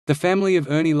The family of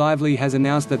Ernie Lively has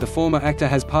announced that the former actor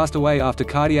has passed away after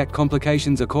cardiac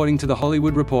complications, according to The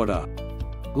Hollywood Reporter.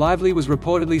 Lively was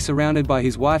reportedly surrounded by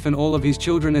his wife and all of his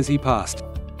children as he passed.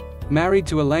 Married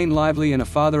to Elaine Lively and a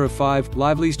father of 5,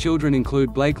 Lively's children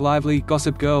include Blake Lively,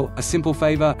 Gossip Girl, A Simple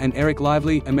Favor, and Eric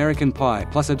Lively, American Pie,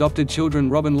 plus adopted children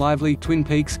Robyn Lively, Twin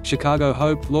Peaks, Chicago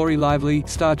Hope, Lori Lively,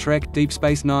 Star Trek, Deep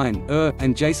Space Nine,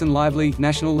 and Jason Lively,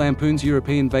 National Lampoon's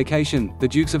European Vacation, The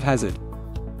Dukes of Hazzard.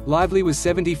 Lively was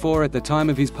 74 at the time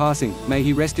of his passing, may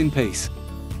he rest in peace.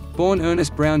 Born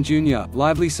Ernest Brown Jr.,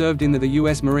 Lively served in the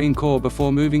U.S. Marine Corps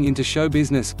before moving into show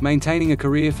business, maintaining a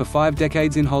career for 5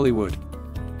 decades in Hollywood.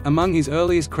 Among his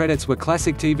earliest credits were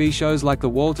classic TV shows like The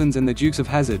Waltons and The Dukes of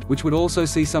Hazzard, which would also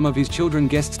see some of his children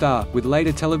guest star, with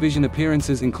later television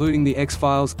appearances including The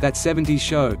X-Files, That 70s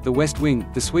Show, The West Wing,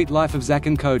 The Sweet Life of Zack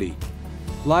and Cody.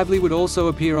 Lively would also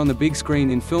appear on the big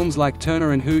screen in films like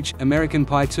Turner Hooch, American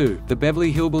Pie 2, The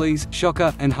Beverly Hillbillies,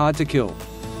 Shocker, and Hard to Kill.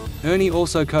 Ernie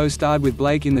also co-starred with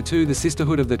Blake in the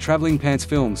Sisterhood of the Traveling Pants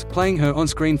films, playing her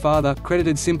on-screen father,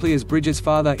 credited simply as Bridget's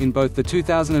father in both the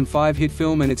 2005 hit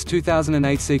film and its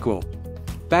 2008 sequel.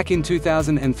 Back in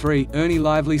 2003, Ernie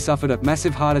Lively suffered a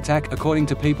massive heart attack, according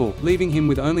to People, leaving him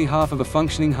with only half of a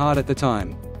functioning heart at the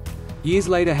time. Years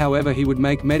later, however, he would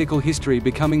make medical history,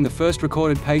 becoming the first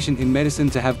recorded patient in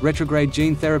medicine to have retrograde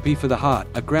gene therapy for the heart,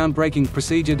 a groundbreaking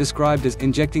procedure described as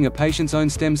injecting a patient's own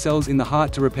stem cells in the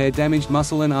heart to repair damaged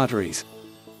muscle and arteries.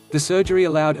 The surgery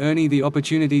allowed Ernie the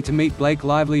opportunity to meet Blake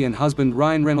Lively and husband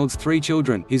Ryan Reynolds' 3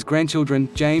 children, his grandchildren,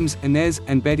 James, Inez,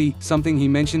 and Betty, something he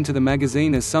mentioned to the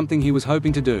magazine as something he was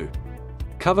hoping to do.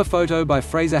 Cover photo by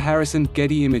Frazer Harrison,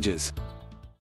 Getty Images.